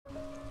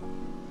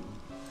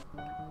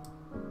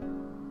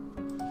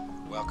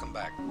Welcome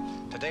back.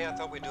 Today I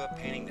thought we'd do a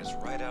painting that's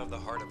right out of the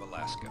heart of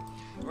Alaska.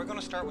 We're going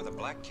to start with a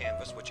black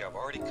canvas, which I've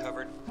already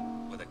covered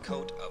with a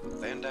coat of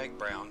Van Dyke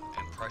brown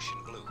and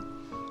Prussian blue.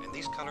 And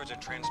these colors are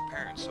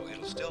transparent, so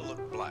it'll still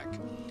look black.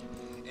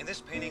 In this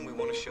painting, we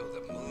want to show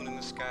the moon in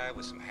the sky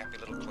with some happy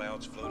little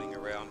clouds floating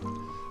around.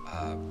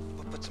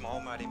 We'll put some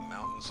almighty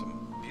mountains,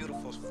 some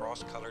beautiful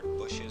frost-colored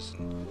bushes,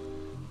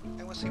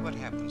 and we'll see what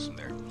happens from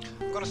there.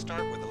 I'm going to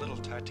start with a little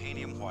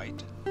titanium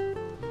white.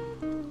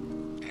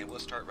 And we'll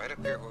start right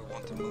up here where we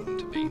want the moon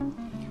to be.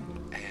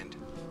 And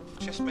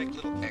just make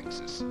little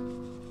X's.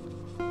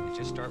 And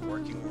just start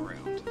working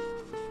around.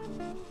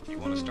 You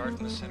want to start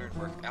in the center and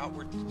work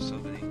outward so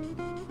the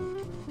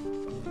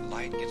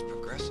light gets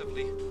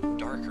progressively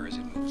darker as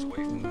it moves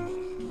away from the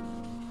moon.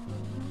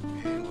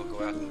 And we'll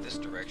go out in this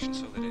direction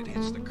so that it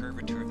hits the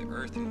curvature of the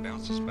earth and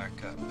bounces back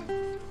up.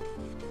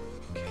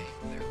 Okay,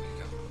 there we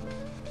go.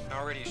 And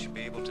already you should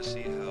be able to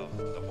see how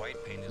the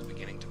white paint is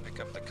beginning to pick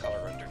up the color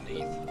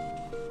underneath.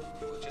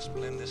 We'll just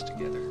blend this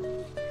together.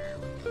 There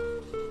we go.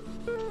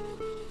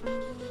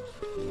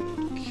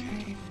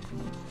 Okay.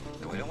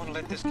 Now we don't want to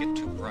let this get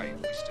too bright.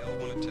 We still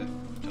want it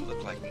to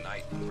look like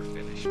night when we're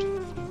finished.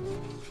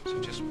 So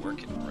just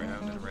work it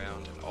around and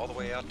around and all the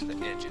way out to the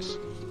edges.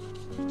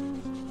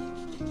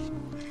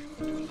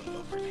 We'll do a little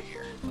overlay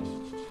here.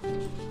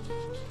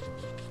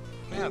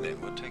 Now then,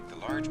 we'll take the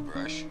large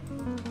brush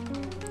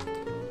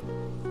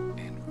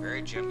and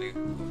very gently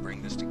we'll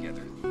bring this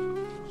together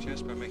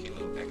just by making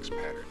little X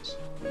patterns.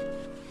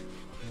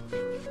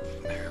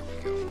 There we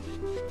go.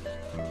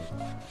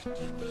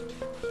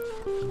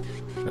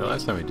 The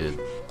last time we did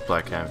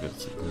black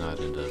canvas, it did not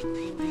end up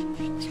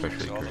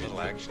especially all the great.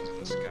 little actions in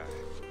the sky.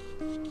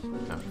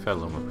 We've had a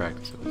little more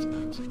practice at this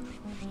time, so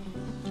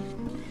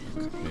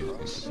maybe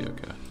this will be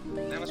okay.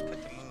 Now let's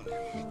put the moon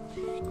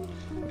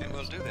in. And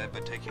we'll do that by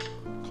taking a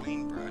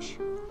clean brush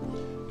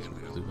and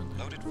we'll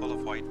load it full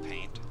of white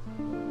paint.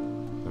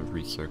 I'll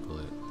recircle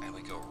it. And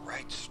we go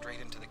right straight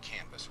into the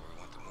canvas where we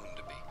want the moon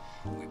to be.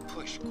 We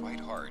push quite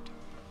hard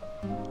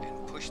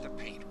and push the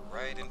paint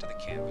right into the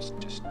canvas.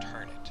 Just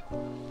turn it.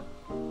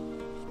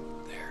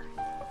 There.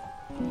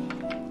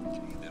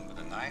 Okay, then with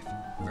a knife,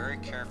 very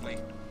carefully,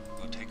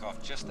 we'll take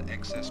off just the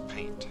excess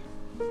paint.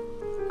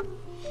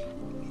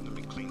 Let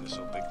me clean this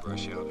old big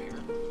brush out here.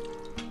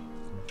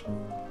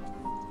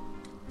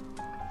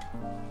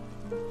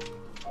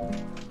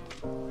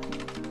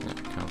 There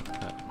we go.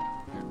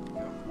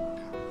 Now,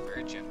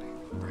 very gently,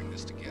 bring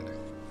this together.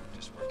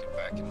 Just work it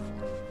back and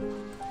forth.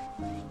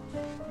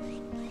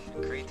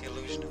 And create the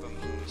illusion of a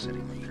moon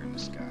sitting up here in the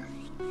sky.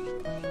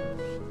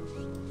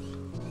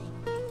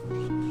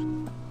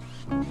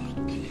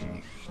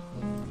 Okay.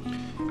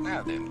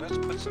 Now then, let's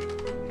put some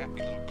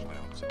happy little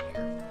clouds in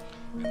here.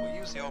 And we'll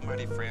use the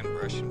Almighty Fan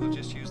brush and we'll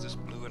just use this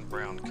blue and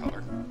brown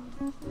color.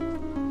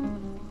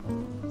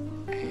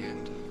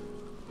 And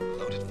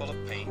load it full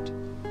of paint.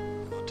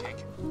 And we'll take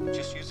it,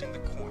 just using the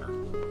corner,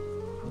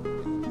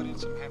 and put in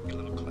some happy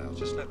little clouds.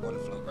 Just let one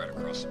float right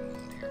across the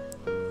moon here.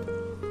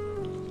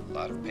 A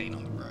lot of paint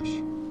on the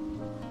brush.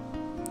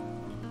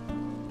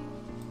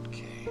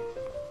 Okay.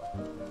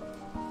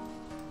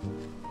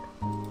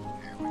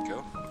 There we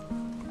go.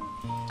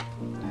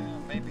 Now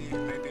maybe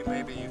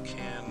you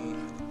can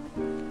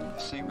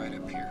see right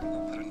up here.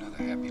 We'll put another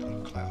happy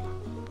little cloud.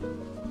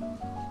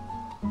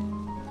 A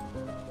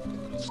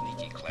little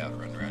sneaky cloud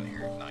running around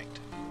here at night.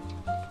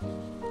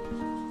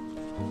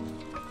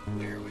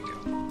 There we go.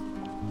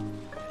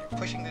 You're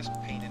pushing this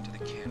paint into the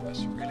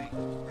canvas. Really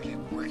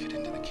work it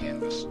into the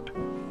canvas.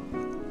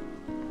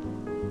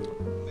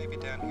 Maybe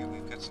down here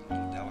we've got some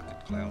little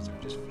delicate clouds that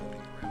are just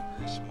floating around.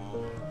 Very small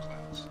little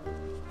clouds.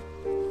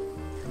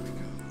 There we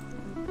go.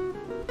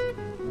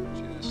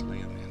 Just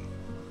lay them in.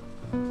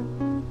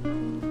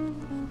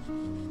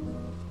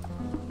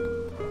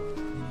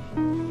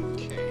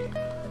 Okay.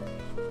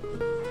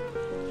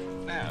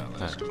 Now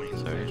let's clean the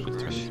Sorry, fan just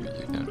brush. turn the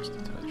music down just a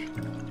touch.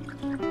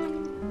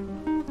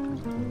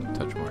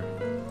 Touch more.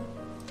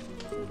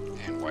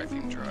 And wipe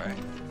him dry.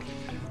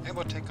 And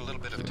we'll take a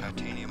little bit of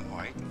titanium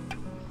white.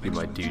 Be mix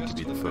my it dude just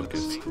to be a the little bit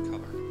of focus. same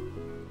color.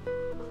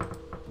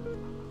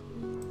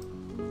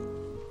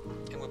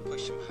 And we'll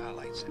push some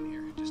highlights in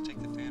here. Just take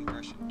the fan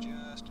brush and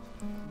just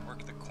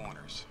work the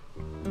corners.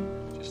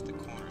 Just the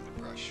corner of the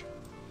brush.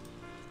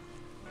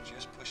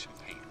 Just push some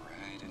paint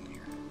right in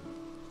here.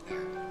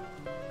 There.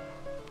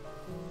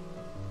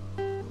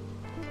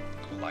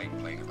 Little light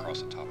playing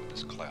across the top of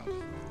this cloud.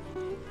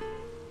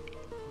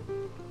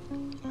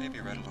 Maybe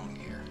right along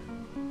here.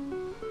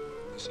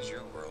 This is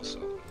your world, so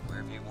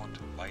wherever you want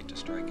light to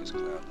strike his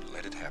cloud,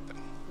 let it happen.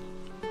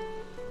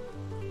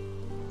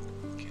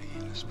 Okay,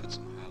 let's put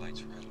some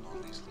highlights right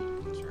along these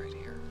little ones right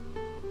here.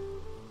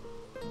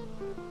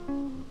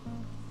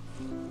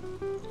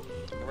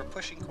 And we're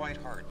pushing quite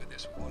hard with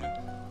this. We want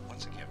to,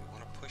 once again, we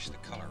want to push the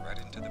color right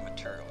into the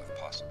material if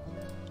possible.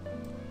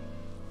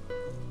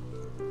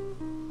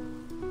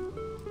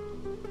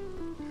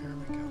 There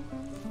we go.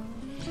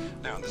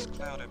 Now this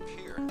cloud up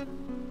here,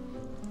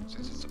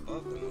 Since it's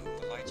above the moon,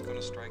 the light's going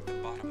to strike the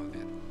bottom of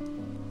it.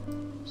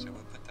 So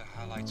we'll put the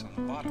highlights on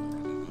the bottom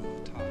rather than on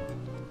the top.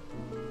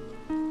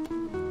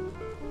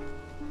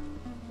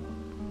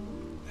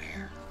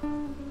 There.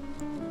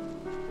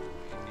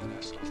 Maybe a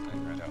nice little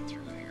thing right out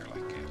through here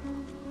like that.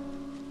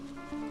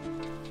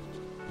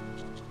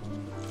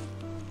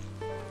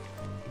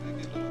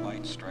 Maybe a little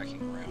light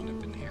striking around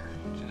up in here.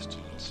 Just a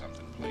little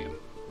something playing.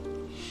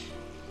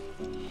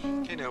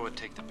 Okay, now we'll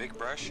take the big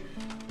brush.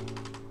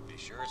 Be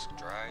sure it's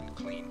dry and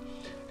clean.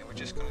 And we're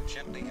just going to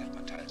gently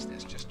hypnotize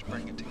this just to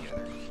bring it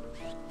together.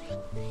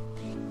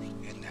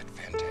 Isn't that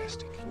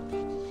fantastic?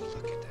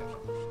 Look at that.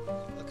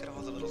 Look at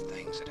all the little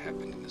things that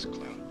happened in this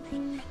cloud.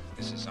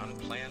 This is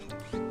unplanned.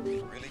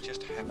 It really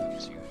just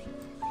happens. You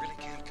really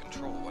can't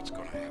control what's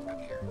going to happen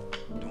here.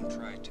 Don't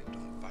try to.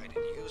 Don't fight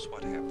it. Use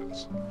what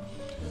happens.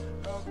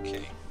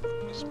 Okay,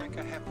 let's make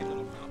a happy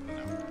little mountain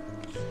now.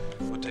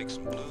 We'll take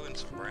some blue and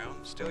some brown,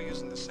 still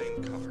using the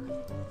same color.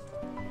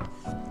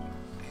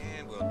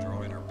 And we'll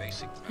draw in our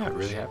basic mountain. Not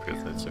really happy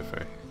with that so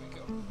far. Here we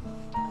go.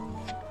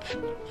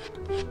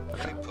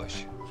 Really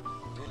push.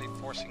 Really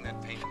forcing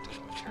that paint into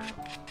the material.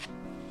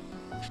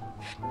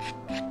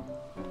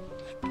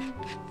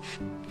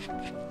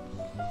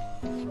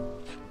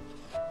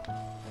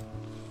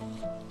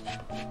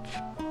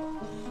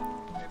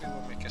 Maybe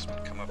we'll make this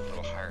one come up a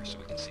little higher so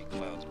we can see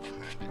clouds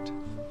behind it.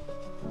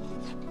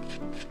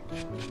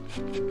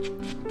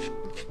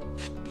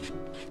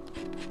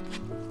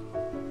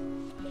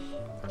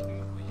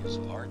 We use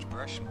a large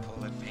brush and pull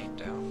that paint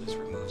down. This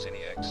removes any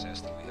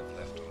excess that we have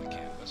left on the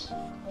canvas.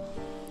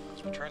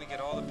 So we're trying to get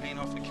all the paint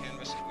off the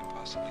canvas that we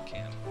possibly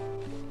can.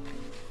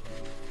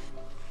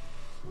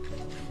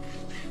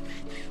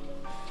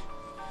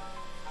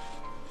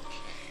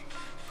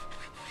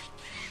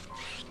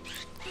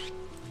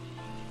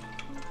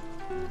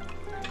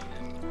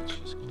 And let's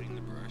just clean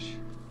the brush.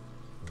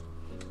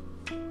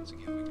 Once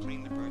again, we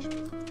clean the brush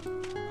with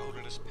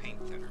odorless paint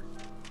thinner.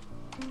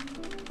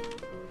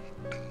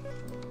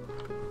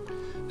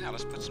 Now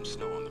let's put some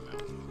snow on the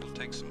mountain. We'll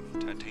take some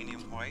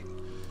titanium white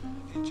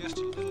and just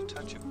a little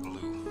touch of blue.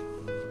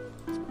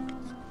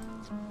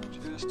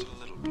 Just a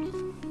little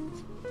blue.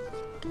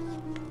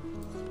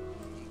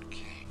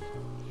 Okay.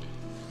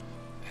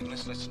 And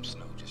let's let some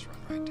snow just run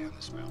right down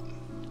this mountain.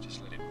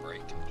 Just let it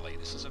break and play.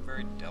 This is a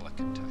very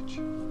delicate touch.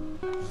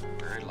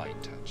 Very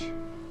light touch.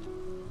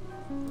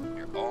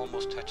 You're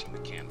almost touching the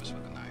canvas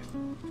with a knife.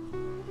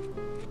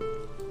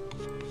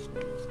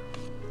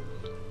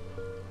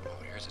 Oh,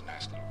 here's a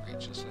nice little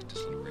ridge. Let's let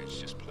this little ridge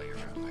just play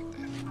around like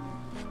that.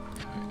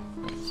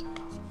 Nice.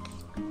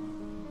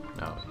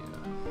 Oh,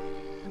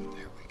 yeah. And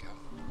there we go.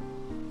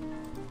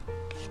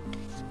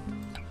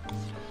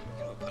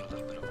 And we'll put a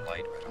little bit of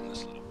light right on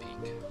this little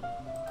peak.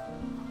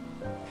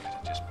 Let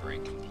it just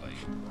break and play.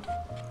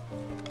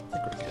 I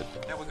think we're good.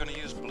 Now we're going to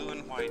use blue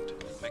and white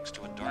mixed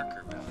to a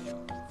darker value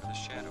for the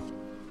shadow.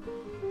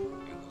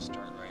 And we'll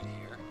start right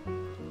here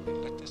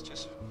and let this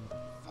just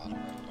follow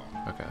right along.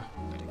 Okay.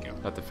 Let it go.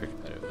 I'll have to figure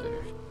that out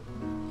later.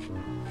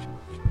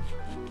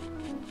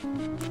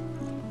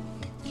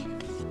 Okay.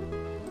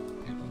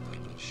 And we'll put a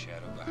little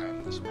shadow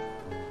behind this one.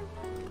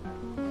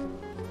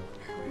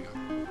 There we go.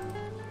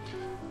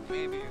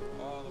 Maybe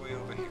all the way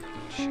over here, a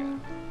little shadow.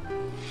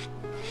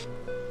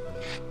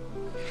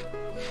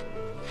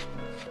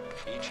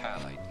 Each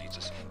highlight needs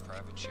its own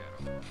private shadow.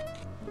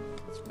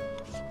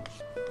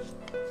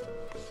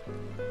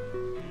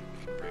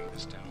 Bring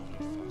this down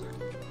a little further.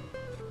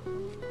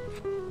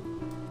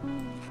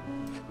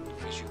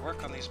 As you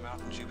work on these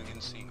mountains, you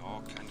begin seeing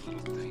all kinds of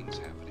little things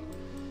happening.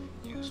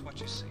 Use what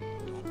you see.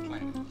 Don't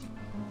plan it.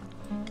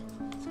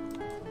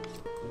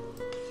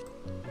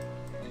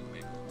 And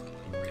maybe a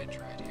little ridge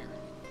right here.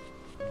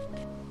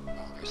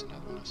 Oh, there's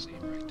another one. I see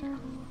him right there.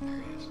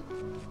 There he is.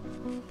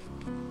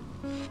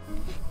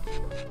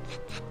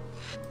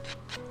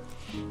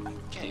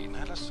 Okay,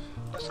 now let's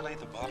lay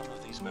the bottom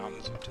of these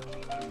mountains into a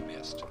little bit of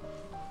mist.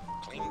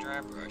 Clean,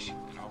 dry brush,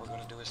 and all we're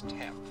going to do is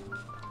tap.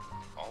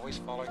 Always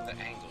following the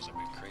angles that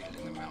we've created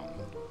in the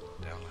mountain.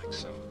 Down like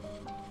so.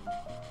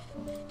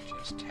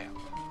 Just tap.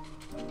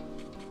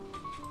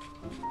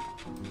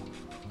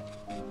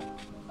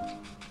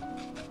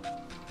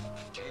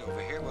 Okay,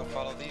 over here we'll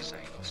follow these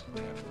angles and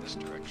tap in this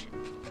direction.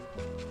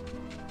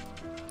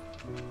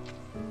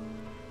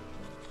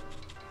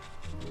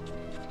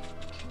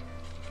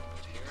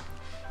 Here.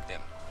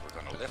 Then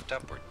we're going to lift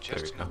upward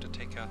just enough to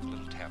take out the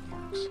little tap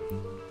marks.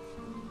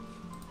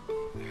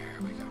 There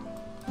we go.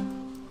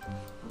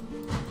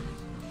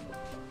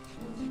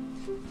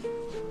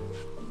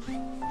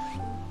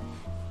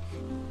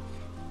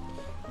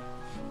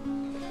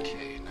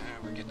 Okay, now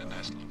we're getting a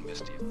nice little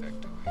misty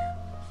effect over here.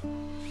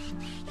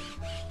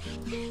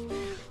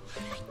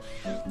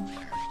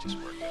 There, we just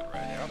work that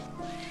right out.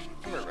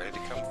 And we're ready to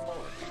come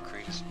forward. We've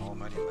created some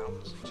almighty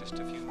mountains in just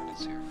a few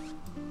minutes here.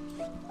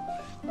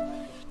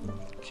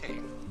 Okay.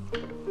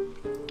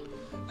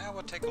 Now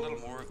we'll take a little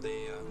more of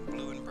the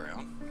blue and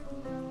brown.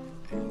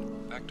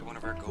 And back back to one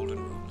of our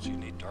golden rules. You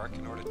need dark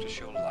in order to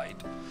show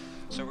light.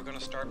 So we're going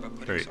to start by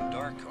putting some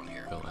dark on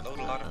here. Load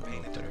a lot of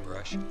paint into the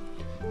brush,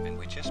 and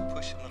we just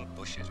push some little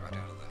bushes right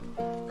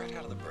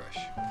out of the brush.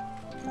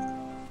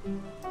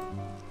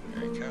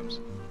 There he comes.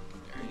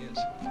 There he is.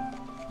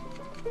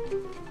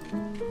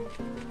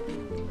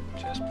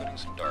 Just putting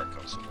some dark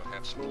on so we'll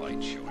have some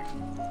light showing.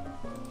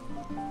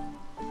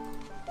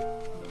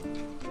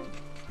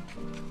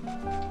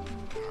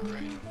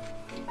 Alright.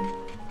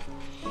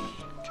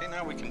 Okay,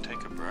 now we can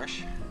take a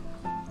brush.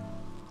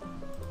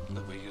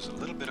 We use a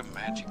little bit of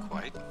magic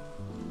white,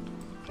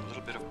 a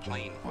little bit of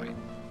plain white.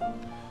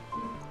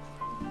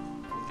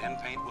 Thin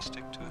paint will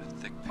stick to a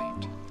thick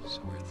paint,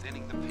 so we're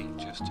thinning the paint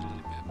just a little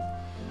bit.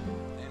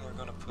 Then we're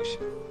going to push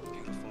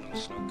beautiful little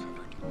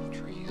snow-covered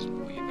trees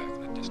way back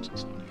in the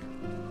distance on here.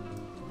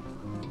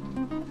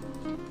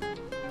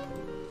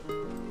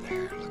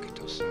 There, look at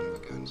those son of a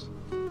guns.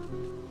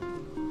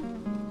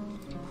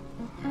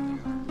 There they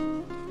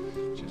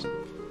are. Just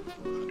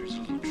hundreds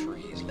of little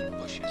trees, little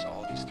bushes,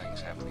 all these things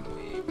happening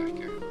way back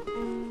here.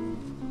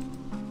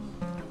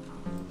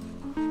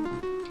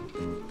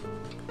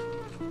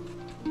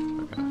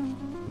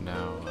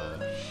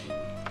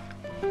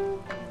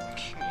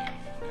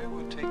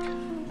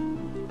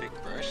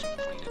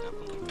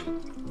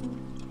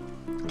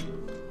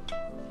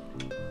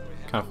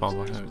 Kind of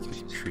follow how it's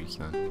these trees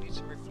now. We need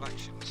some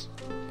reflections.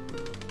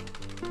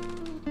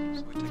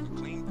 So we take a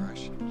clean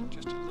brush,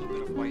 just a little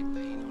bit of white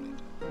paint on it,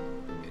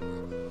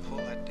 and we'll pull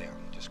that down.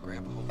 Just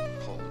grab a hold and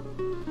pull.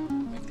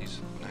 Make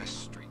these nice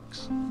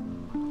streaks.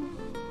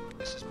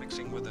 This is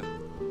mixing with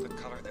the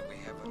color that we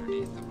have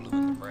underneath, the blue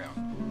and the brown.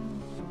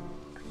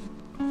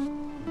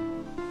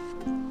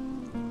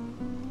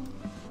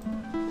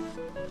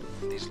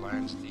 And these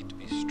lines need to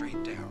be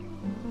straight down,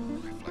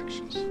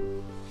 reflections.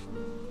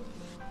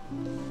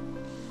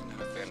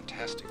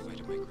 Fantastic way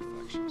to make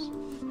reflections.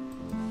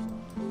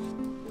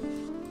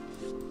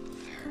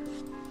 There.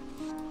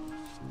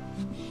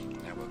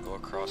 Now we'll go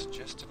across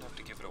just enough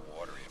to give it a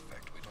watery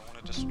effect. We don't want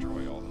to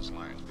destroy all those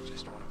lines. We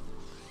just want to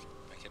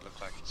make it look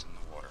like it's in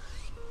the water.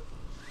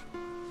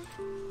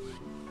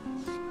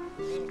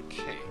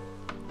 Okay.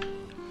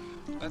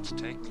 Let's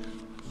lay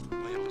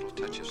a little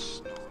touch of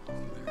snow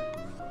along there.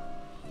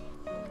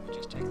 We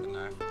just take the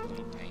knife with a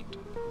little paint.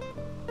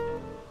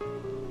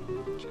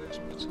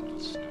 Just put some little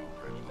snow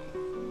right along.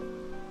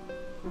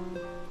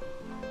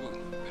 Ooh,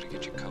 better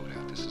get your coat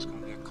out. This is going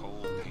to be a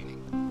cold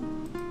painting.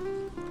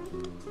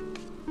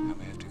 I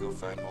may have to go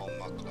find more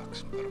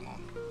mucklucks and put them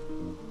on.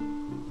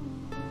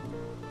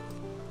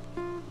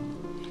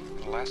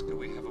 In Alaska,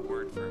 we have a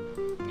word for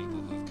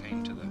people who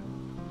came to the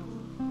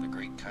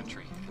great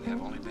country and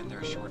have only been there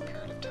a short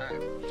period of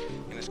time,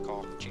 and it's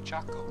called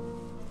chichako.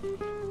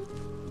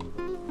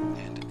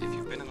 And if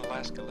you've been in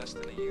Alaska less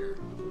than a year,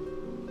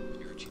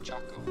 you're a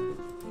chichako.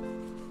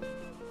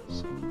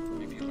 So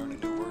maybe you learn a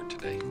new word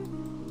today.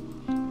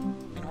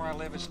 And where I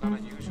live, it's not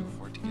unusual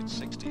for it to get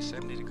 60,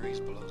 70 degrees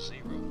below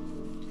zero.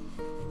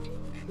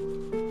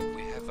 And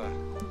we have a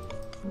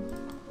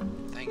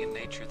thing in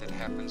nature that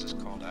happens. It's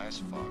called ice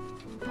fog.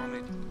 Normally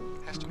it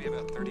has to be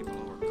about 30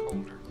 below or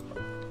colder.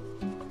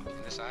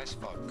 And this ice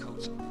fog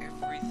coats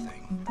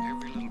everything,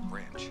 every little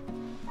branch,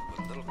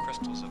 with little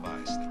crystals of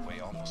ice that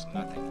weigh almost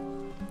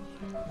nothing.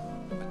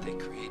 But they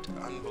create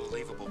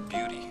unbelievable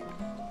beauty.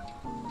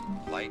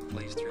 Light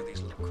plays through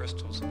these little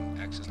crystals and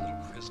acts as little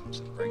prisms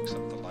and breaks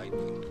up the light,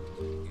 and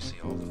you see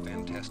all the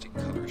fantastic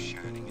colors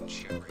shining and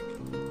shimmering.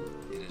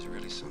 It is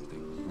really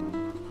something.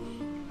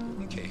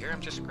 Okay, here I'm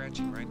just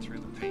scratching right through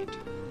the paint.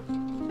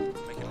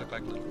 Make it look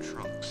like little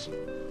trunks.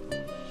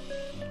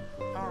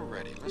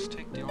 Alrighty, let's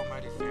take the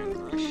almighty fan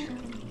brush.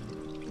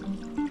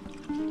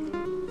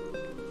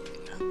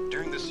 Now,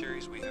 during this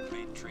series we have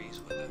made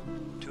trees with a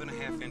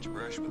 2.5-inch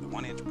brush, with a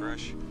 1-inch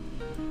brush,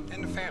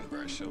 and a fan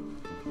brush. So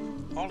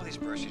all of these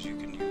brushes you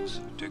can use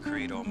to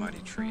create almighty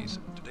trees.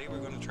 Today we're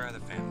going to try the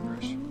fan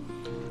brush.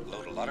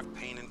 Load a lot of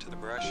paint into the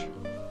brush.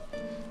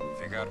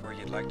 Figure out where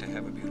you'd like to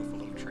have a beautiful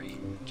little tree.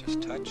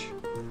 Just touch.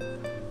 And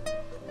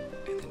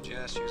then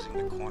just using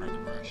the corner of the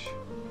brush,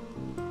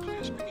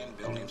 just begin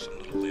building some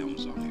little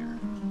limbs on here.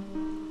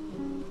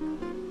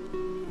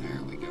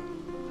 There we go.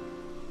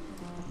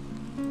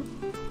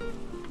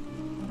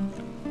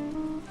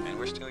 And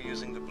we're still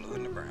using the blue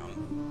and the brown.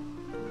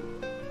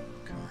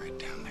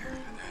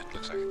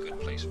 Looks like a good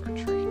place for a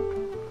tree.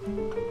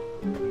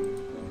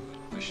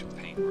 Push some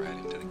paint right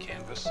into the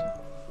canvas.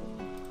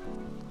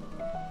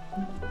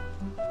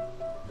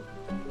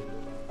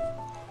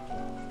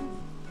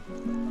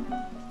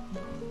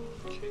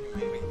 Okay,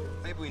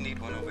 maybe we need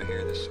one over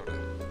here that's sort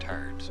of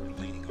tired, sort of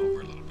leaning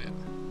over a little bit.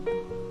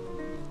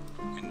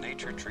 In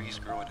nature, trees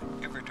grow in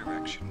every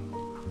direction.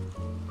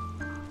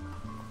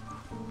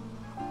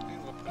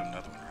 And we'll put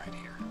another one right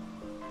here.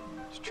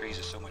 These trees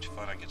are so much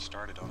fun, I get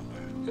started on them, but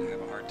I'm going to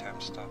have a hard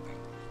time stopping.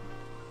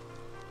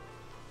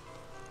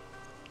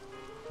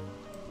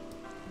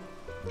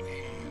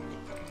 And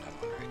we'll put another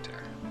one right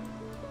there.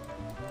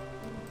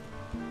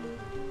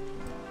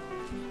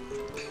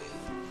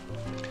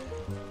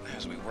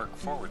 As we we work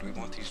forward, we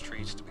want these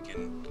trees to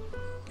begin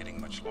getting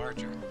much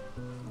larger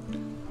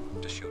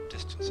to show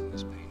distance in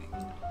this painting.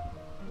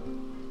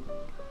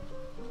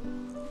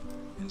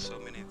 In so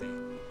many of the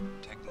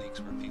techniques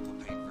where people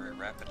paint very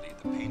rapidly,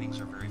 the paintings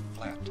are very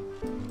flat,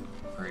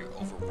 very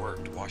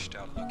overworked, washed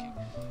out looking.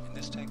 In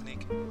this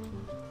technique,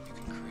 you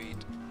can create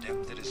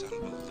depth that is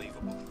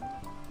unbelievable.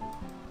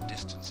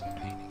 Distance in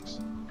paintings.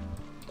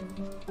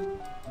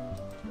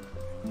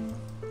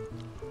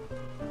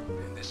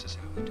 And this is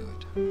how we do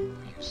it.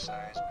 We use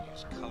size, we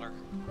use color.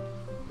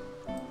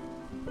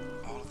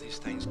 All of these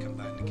things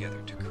combine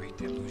together to create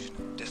the illusion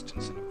of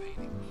distance in a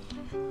painting.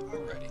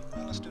 Alrighty,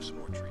 now let's do some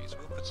more trees.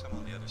 We'll put some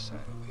on the other side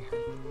over here.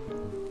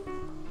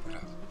 Put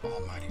an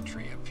almighty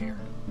tree up here.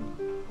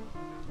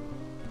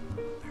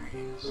 There he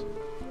is.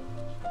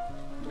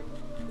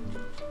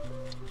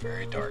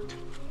 Very dark.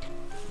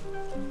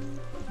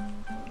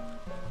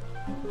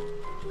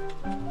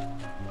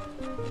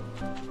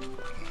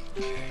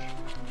 Okay,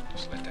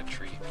 just let that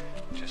tree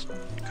just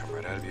come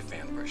right out of your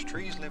fan brush.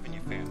 Trees live in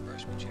your fan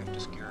brush, but you have to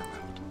scare them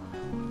out.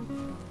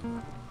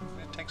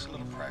 It takes a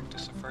little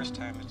practice. The first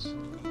time it's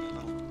going to be a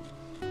little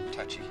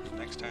touchy. The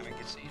next time it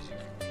gets easier.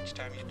 Each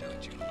time you do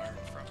it, you learn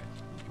from it.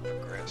 You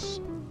progress.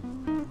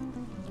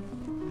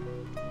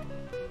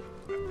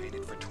 I've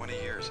painted for 20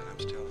 years and I'm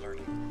still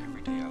learning.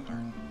 Every day I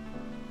learn.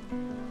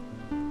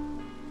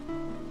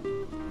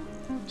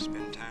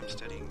 Spend time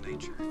studying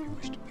nature. If you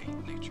wish to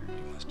paint nature,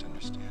 you must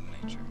understand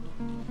nature.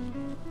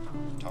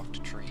 Talk to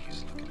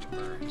trees, look at the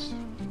birds,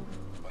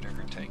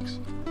 whatever it takes.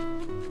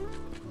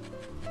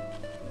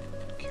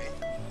 Okay.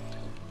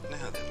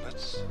 Now then,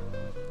 let's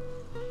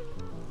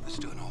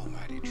do an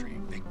almighty tree,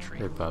 big tree.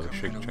 Hey Bob, Come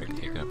should right try over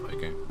taking here. up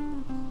hiking.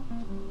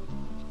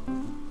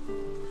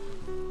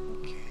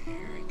 Okay,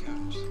 here he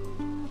comes.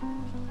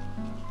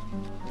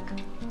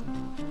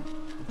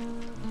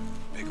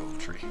 Big old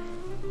tree.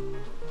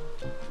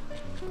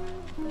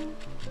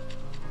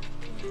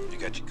 You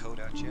got your coat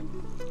out yet?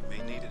 You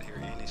may need it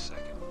here any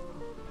second.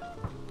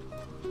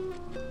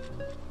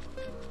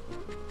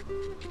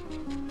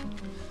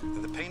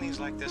 And the paintings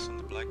like this on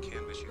the black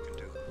canvas, you can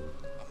do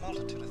a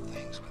multitude of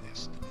things with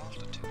this. A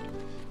multitude.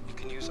 You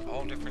can use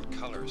all different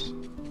colors.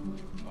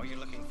 All you're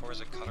looking for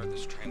is a color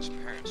that's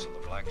transparent so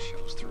the black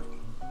shows through.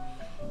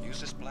 Use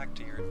this black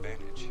to your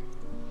advantage.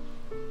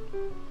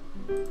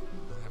 I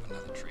have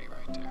another tree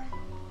right there.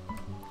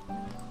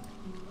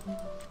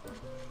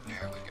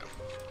 There we go.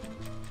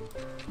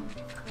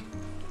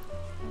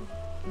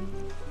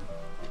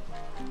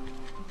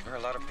 There are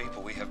a lot of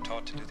people we have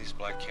taught to do these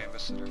black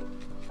canvas that are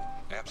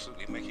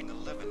absolutely making a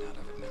living out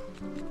of it now.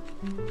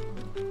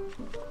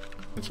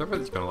 It's over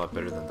that's been a lot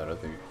better than that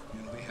other.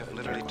 And we have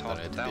literally one taught that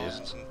I had to do.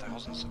 thousands and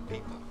thousands of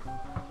people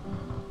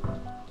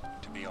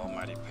to be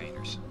almighty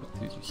painters,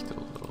 These are still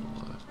a little.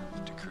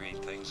 to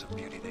create things of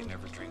beauty they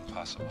never dreamed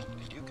possible.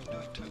 And you can do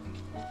it too.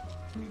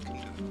 You can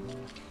do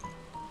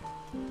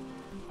it.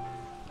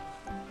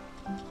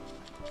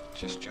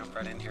 Just jump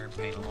right in here and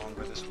paint along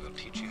with us. We'll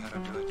teach you how to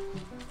do it.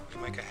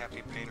 We'll make a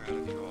happy painter out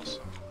of you also.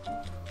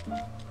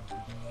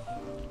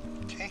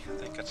 Okay, I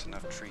think that's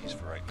enough trees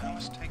for right now.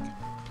 Let's take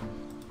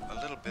a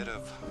little bit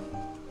of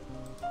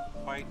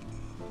white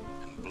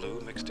and blue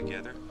mixed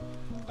together.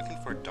 Looking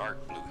for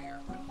dark blue here.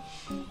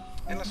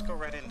 And let's go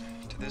right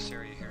into this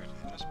area here.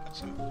 And let's put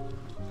some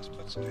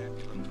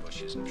happy little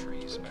bushes and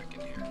trees back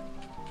in here.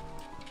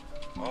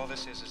 All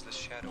this is the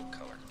shadow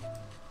color.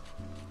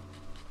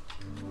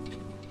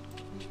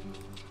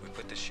 We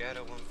put the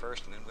shadow on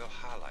first and then we'll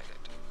highlight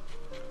it.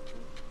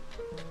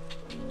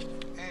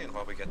 And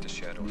while we got the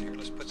shadow here,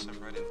 let's put some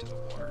right into the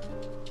water.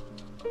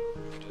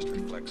 Just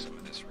reflect some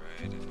of this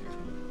right in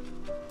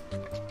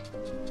here.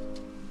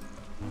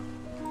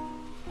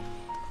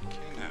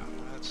 Okay, now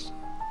let's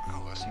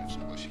have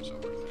some bushes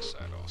over on this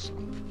side also.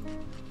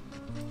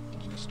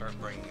 Let's start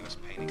bringing this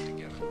painting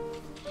together.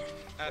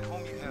 Now at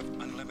home you have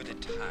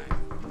unlimited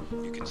time.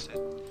 You can sit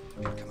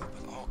and come up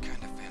with all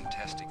kind of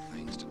fantastic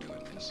things to do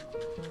in this.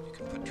 You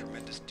can put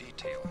tremendous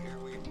detail here.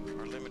 We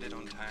are limited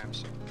on time,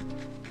 so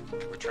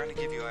we're trying to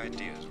give you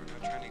ideas. We're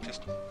not trying to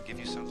just give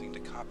you something to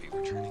copy.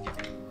 We're trying to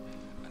give you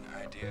an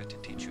idea to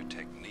teach you a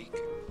technique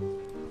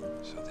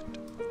so that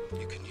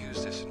you can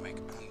use this and make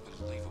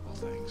unbelievable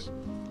things.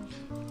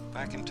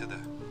 Back into the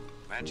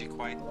magic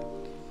white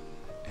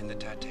and the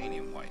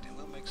titanium white, and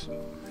we'll make some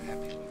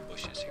happy little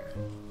bushes here.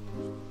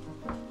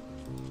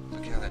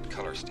 Look how that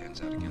color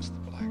stands out against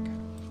the black.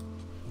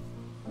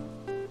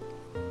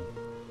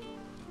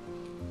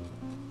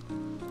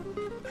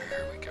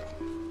 There we go.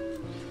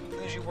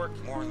 And as you work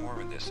more and more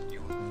with this,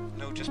 you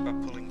know just by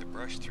pulling the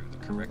brush through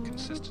the correct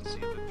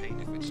consistency of the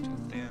paint, if it's too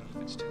thin,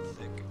 if it's too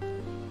thick.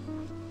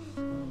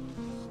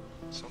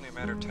 It's only a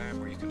matter of time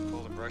where you can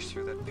pull the brush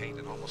through that paint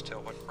and almost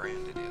tell what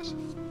brand it is.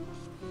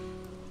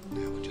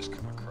 Now we'll just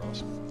come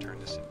across and turn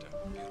this into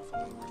beautiful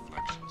little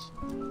reflections.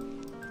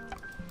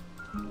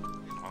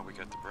 And while we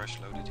got the brush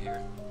loaded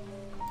here,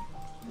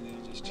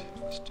 let's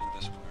do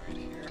this one right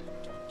here.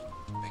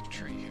 Big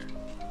tree here.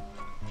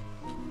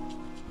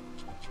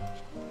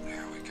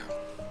 There we go.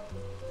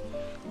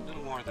 A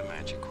little more of the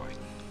magic white.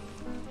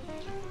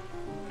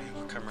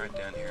 come right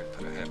down here and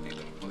put a happy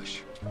little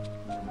bush.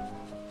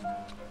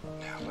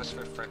 Now let's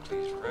reflect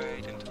these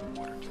right into the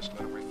water. Just let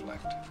them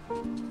reflect.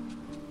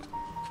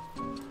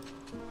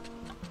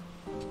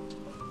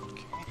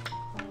 Okay,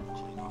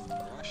 clean off the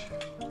brush.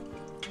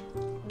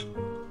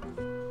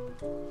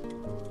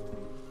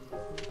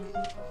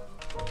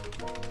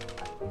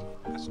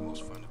 That's the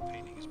most fun of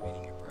painting, is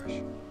beating your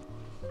brush.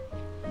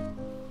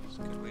 It's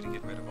a good way to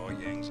get rid of all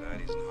your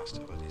anxieties and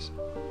hostilities.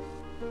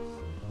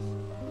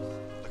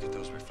 Look at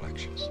those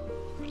reflections.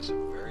 But it's a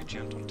very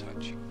gentle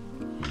touch.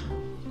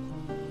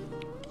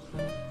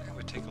 Now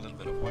we take a little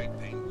bit of white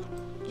paint.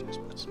 We'll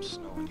just put some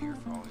snow in here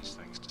for all these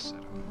things to sit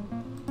on.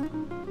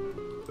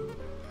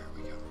 There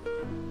we go.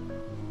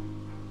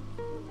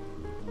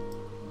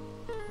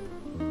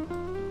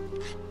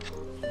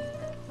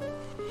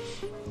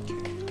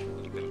 Okay, a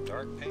little bit of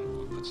dark paint.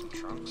 We'll put some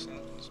trunks in,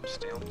 some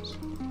stems.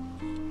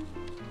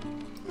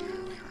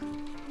 There we are.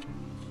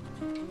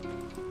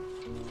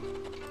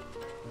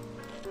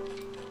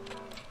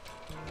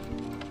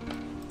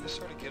 This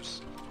sort of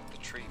gives the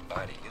tree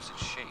body, gives it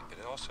shape, but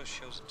it also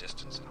shows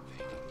distance in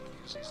painting.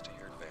 Use these to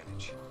your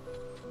advantage.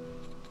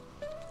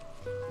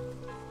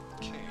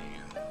 Okay,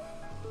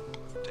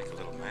 take a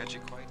little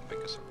magic white and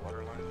make us a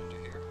waterline under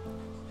here.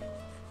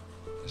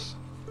 Just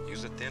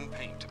use a thin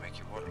paint to make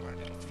your waterline.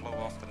 It'll flow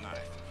off the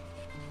knife.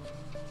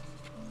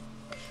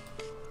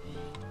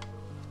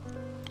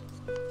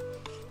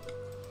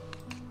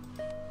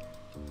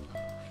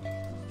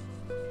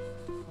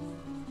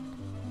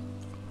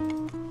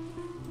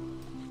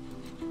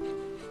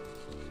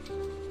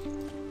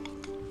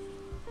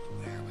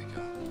 There we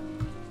go.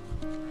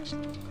 Nice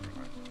little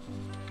waterline.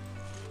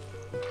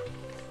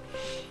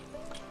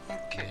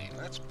 Okay,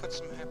 let's put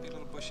some happy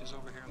little bushes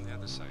over here on the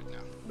other side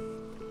now.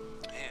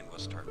 And we'll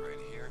start right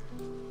here.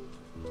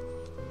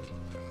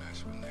 Put a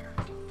nice one there.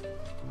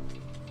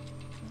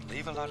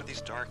 Leave a lot of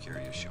these dark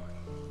areas showing.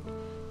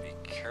 Be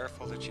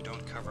careful that you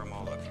don't cover them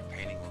all up. Your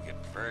painting will get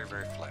very,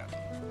 very flat.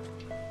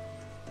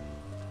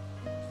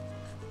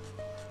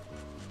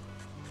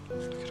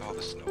 Look at all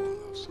the snow on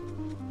those.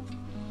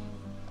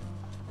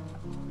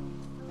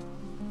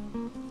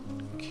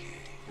 Okay.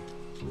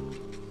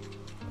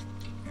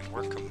 And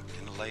work them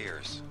in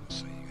layers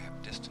so you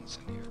have distance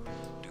in here.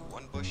 Do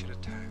one bush at a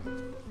time.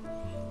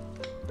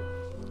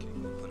 Okay,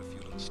 we'll put a few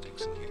little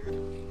sticks in here.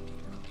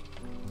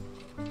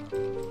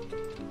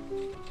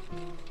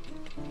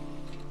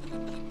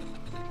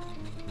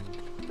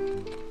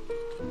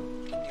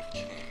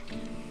 Okay.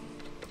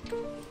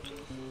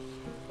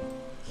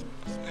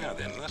 Now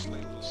then, let's lay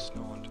a little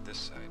snow onto this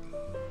side.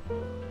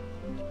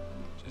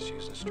 Just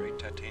using straight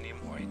titanium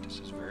white. This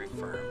is very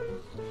firm.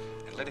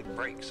 And let it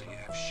break so you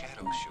have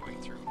shadows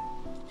showing through.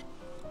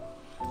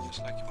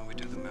 Just like when we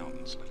do the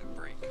mountains, let it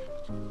break.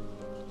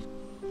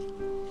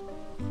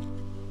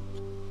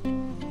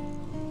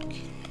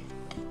 Okay.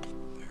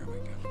 There we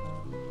go.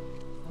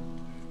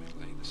 Let me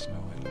lay the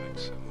snow in like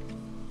so.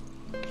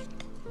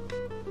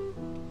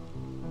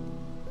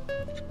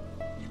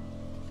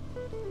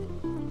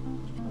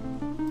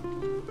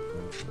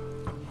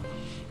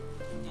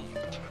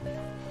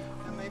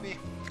 Now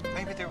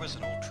maybe there was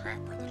an old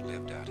trapper that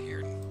lived out here.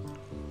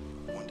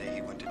 And one day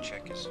he went to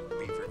check his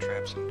beaver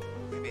traps and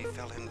maybe he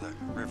fell into the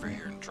river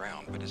here and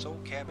drowned. But his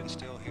old cabin's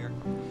still here.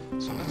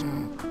 So let's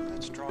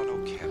draw an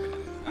old cabin.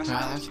 I that's you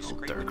an old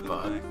scrape dirt it with a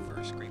bud. knife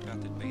first, scrape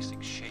out the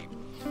basic shape.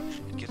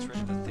 It gets rid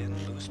of the thin,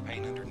 loose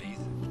paint underneath.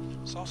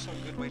 It's also a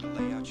good way to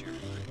lay out your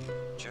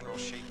general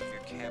shape of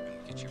your cabin,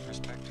 get your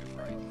perspective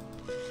right.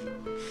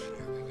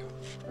 There we go.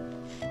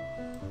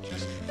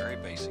 Just very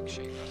basic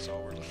shape, that's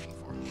all we're looking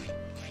for.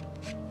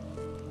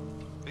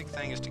 Big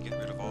thing is to get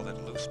rid of all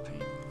that loose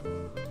paint.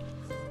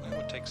 Then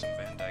we'll take some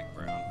Van Dyke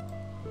brown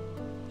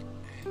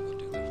and we'll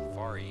do the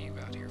far eave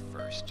out here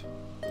first.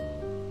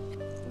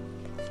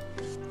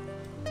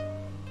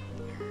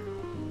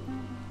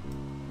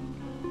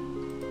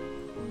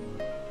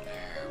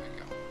 There we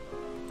go.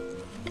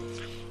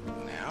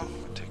 Now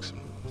we'll take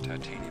some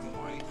titanium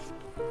white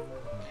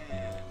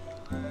and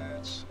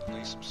let's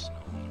lay some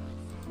snow on the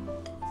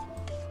roof.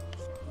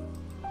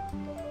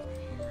 Over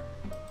here.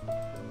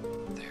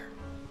 There.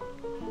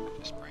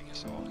 Just bring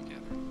us all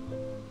together.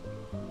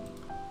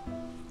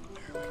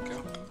 There we go.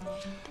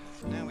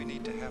 Now we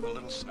need to have a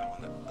little snow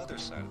on the other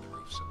side of the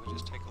roof, so we'll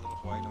just take a little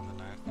white on the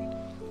knife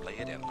and lay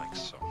it in like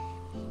so.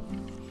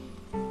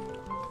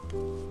 A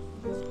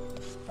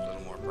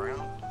little more brown,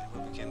 and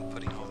we'll begin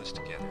putting all this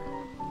together.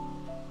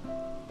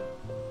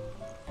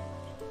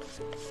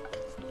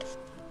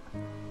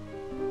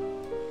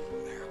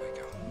 There we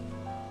go.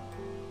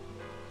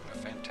 What a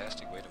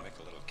fantastic way to make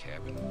a little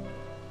cabin.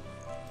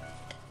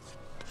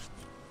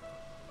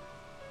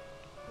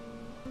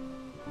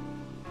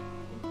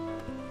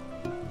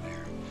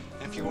 There.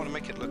 And if you want to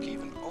make it look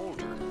even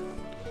older,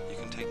 you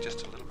can take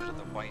just a little bit of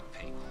the white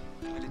paint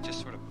and let it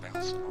just sort of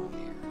bounce along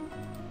here.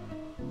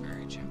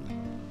 Very gently.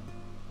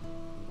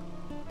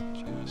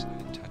 Just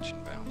let it touch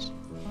and bounce.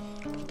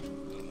 A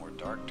little more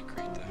dark to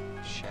create the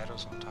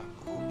shadows on top.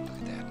 Oh, look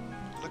at that.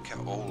 Look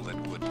how old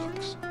that wood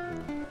looks.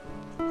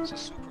 It's a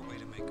super way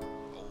to make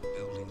old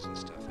buildings and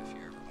stuff if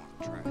you ever want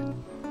to try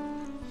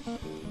it.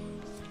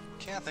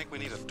 Okay, I think we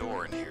need a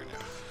door in here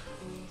now.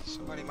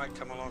 Somebody might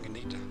come along and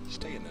need to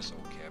stay in this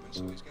old cabin,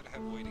 so he's got to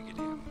have a way to get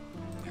in.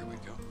 There we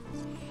go.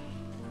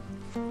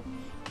 And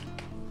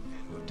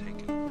we'll take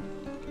it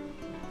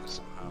with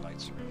some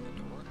highlights around the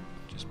door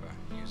just by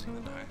using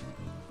the knife.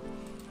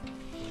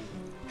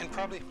 And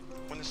probably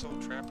when this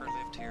old trapper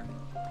lived here,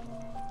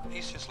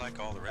 he's just like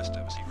all the rest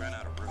of us. He ran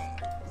out of room.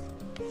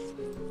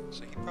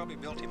 So he probably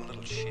built him a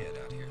little shed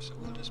out here. So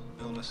we'll just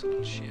build us a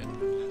little shed.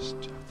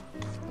 Just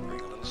bring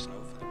a little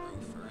snow for the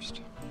roof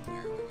first.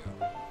 There we go.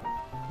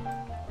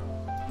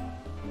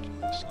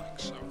 Just like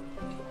so.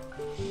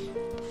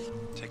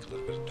 Take a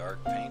little bit of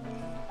dark paint.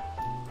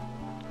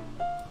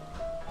 A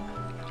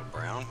little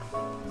brown.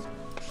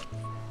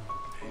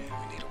 And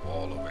we need a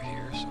wall over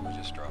here, so we'll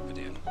just drop it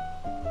in.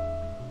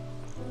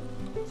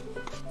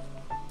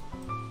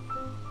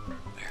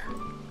 There.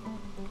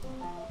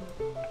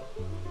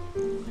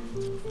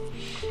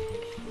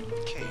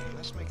 Okay,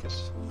 let's make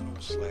this a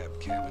little slab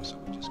cabin, so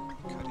we'll just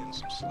cut in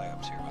some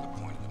slabs here with the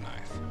point of the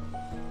knife.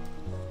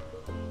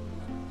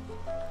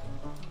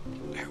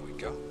 There we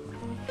go.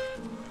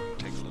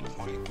 Take a little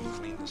white and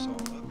clean this all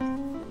up.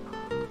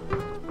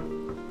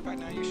 Right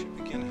now you should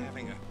begin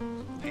having a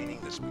painting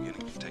that's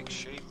beginning to take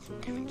shape,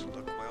 beginning to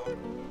look well.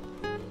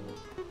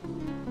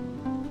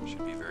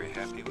 Should be very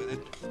happy with it.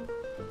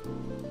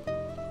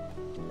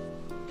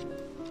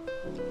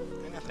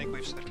 And I think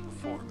we've said it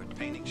before, but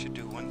painting should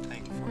do one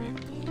thing for you.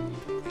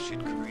 It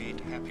should create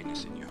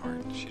happiness in your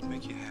heart. It should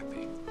make you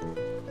happy.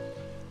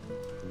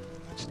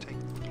 Let's take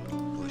a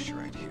little bush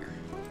right here.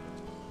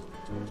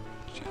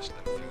 Just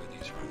let a few of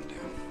these run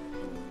down.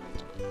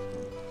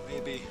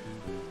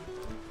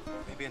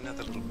 Maybe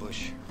another little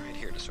bush right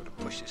here to sort of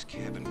push this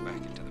cabin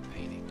back into the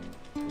painting.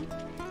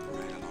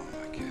 Right along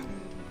my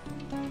cabin.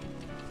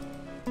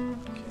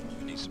 Okay,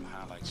 we need some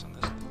highlights on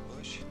this little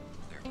bush.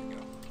 There we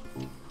go.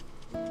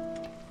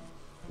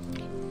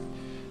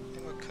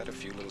 And we'll cut a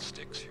few little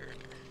sticks here and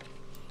there.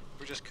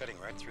 We're just cutting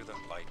right through the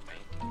light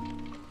paint,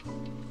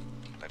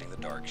 letting the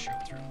dark show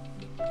through.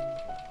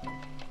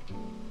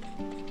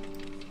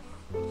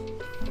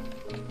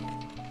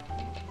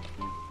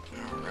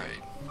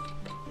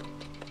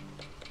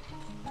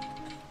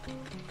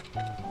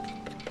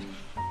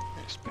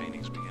 This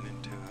painting's beginning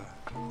to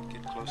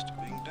get close to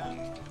being done.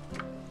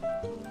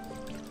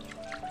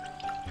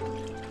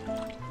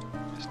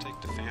 Let's take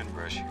the fan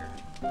brush here.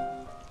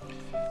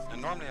 Now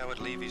normally I would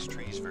leave these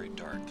trees very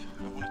dark.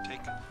 I want to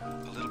take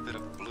a little bit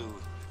of blue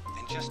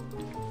and just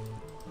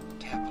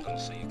tap a little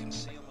so you can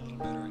see them a little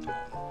better at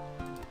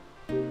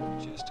home.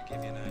 Just to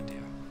give you an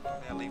idea.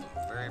 Normally I leave them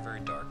very,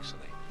 very dark so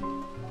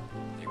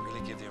they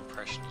really give the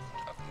impression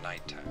of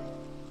nighttime.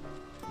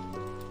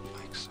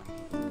 Like so.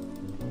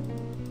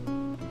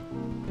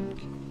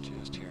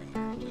 Just here and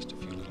there, just a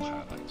few little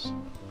highlights.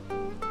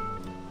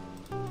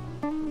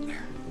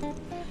 There.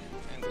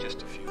 And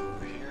just a few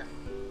over here.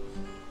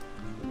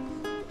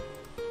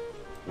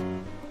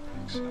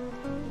 Like so.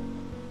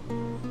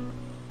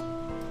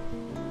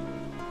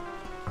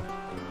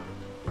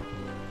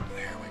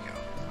 There we go.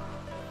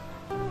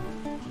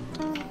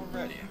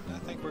 Alrighty, I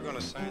think we're going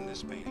to sign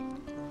this painting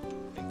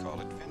and call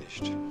it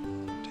finished.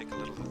 Take a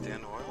little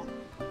thin oil.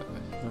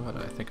 You know what?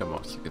 I think I'm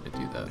also going to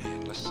do that.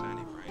 And let's sign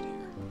him right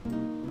here.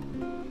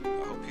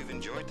 I hope you've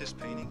enjoyed this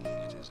painting.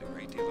 It is a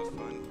great deal of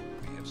fun.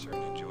 We have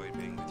certainly enjoyed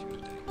being with you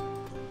today.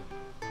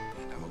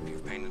 And I hope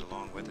you've painted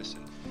along with us.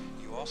 And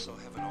you also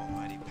have an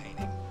almighty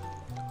painting.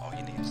 All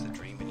you need is the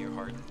dream in your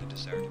heart and the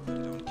desire to put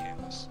it on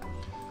canvas.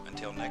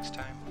 Until next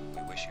time,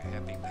 we wish you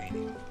happy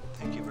painting.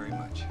 Thank you very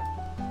much.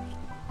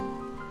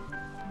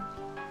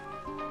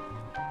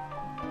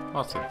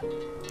 Awesome.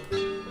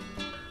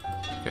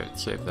 Okay,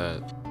 save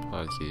that.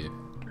 Pause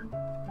you.